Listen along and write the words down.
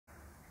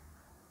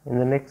In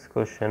the next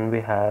question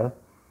we have,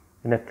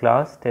 in a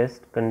class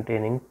test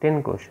containing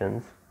 10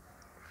 questions,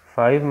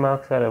 5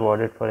 marks are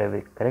awarded for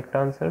every correct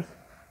answers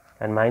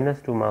and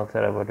minus 2 marks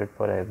are awarded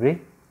for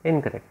every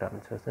incorrect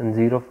answers and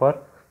 0 for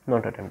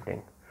not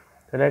attempting.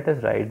 So let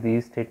us write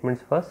these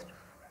statements first.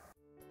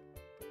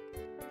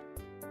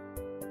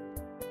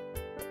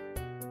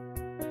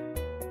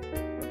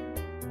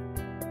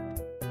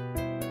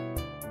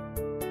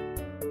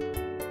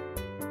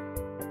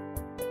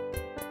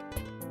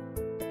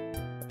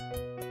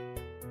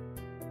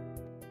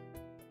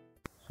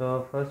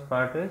 So first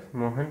part is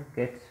Mohan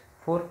gets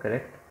 4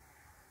 correct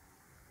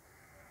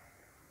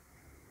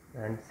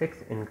and 6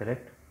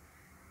 incorrect.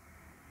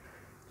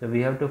 So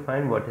we have to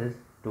find what is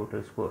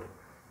total score.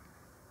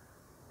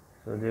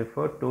 So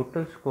therefore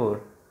total score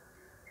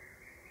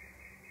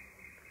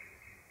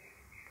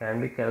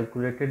can be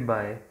calculated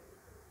by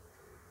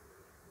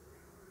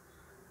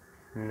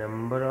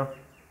number of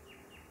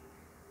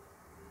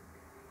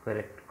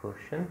correct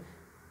questions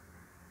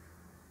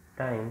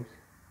times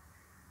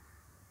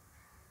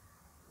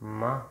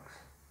marks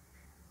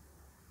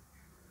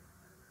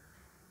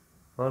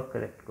for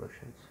correct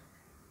questions.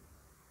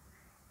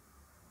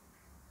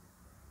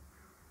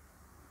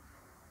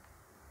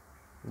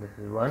 This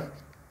is 1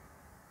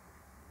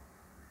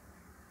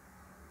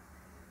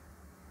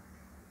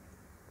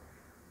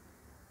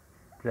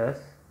 plus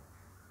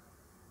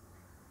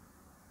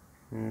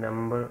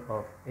number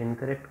of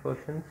incorrect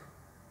questions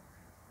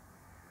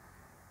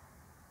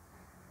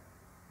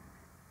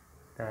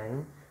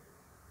times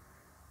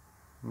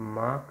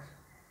marks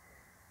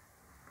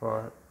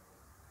for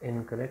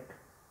incorrect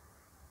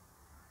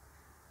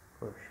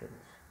questions.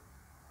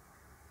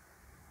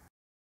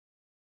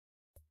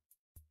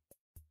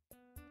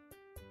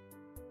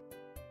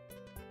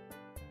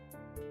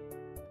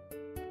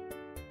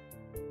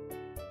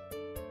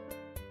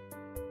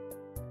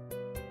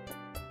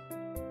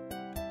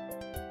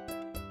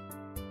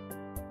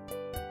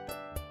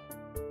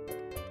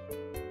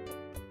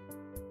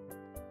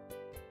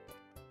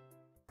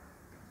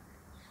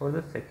 For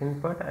the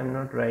second part, I am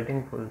not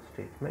writing full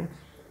statements.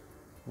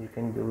 You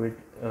can do it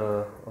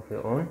of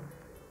your own.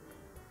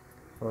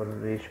 For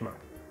Reshma,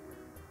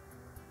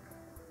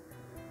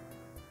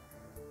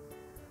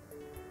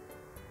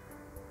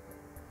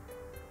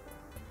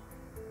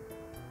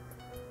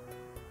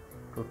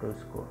 total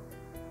score.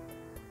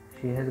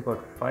 She has got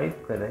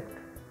 5 correct,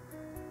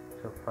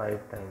 so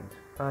 5 times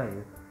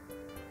 5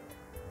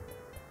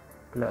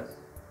 plus,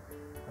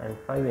 and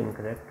 5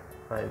 incorrect,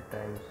 5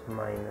 times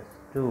minus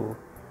 2,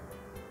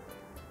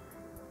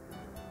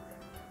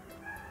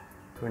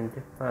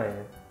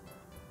 25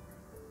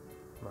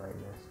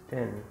 minus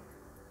 10,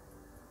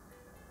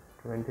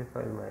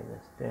 25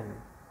 minus 10.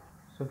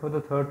 So for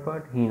the third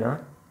part,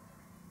 Heena,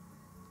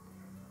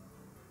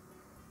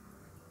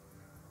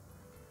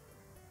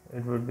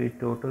 it would be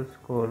total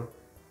score.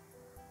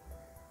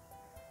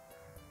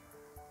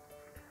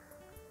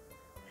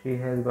 She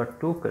has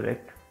got 2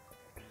 correct,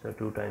 so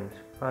 2 times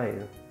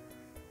 5,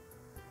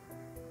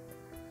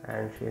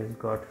 and she has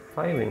got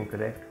 5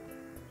 incorrect,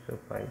 so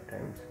 5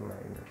 times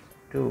minus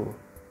 2,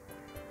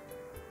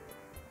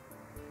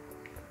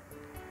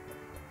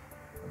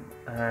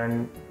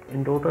 and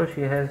in total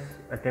she has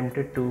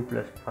attempted 2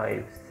 plus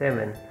 5,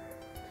 7,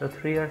 so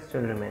 3 are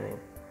still remaining.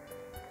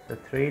 So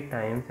 3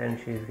 times, and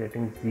she is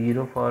getting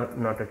 0 for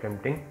not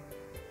attempting,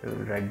 so we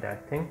will write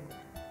that thing,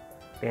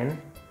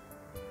 10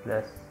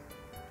 plus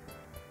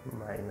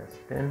minus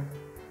 10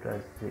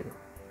 plus 0.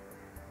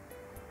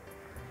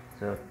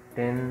 So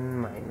 10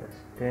 minus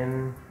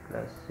 10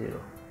 plus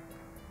 0,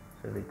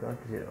 so we got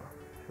 0.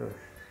 So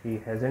she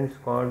hasn't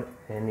scored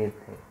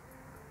anything.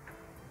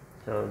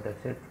 So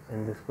that's it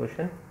in this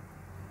question.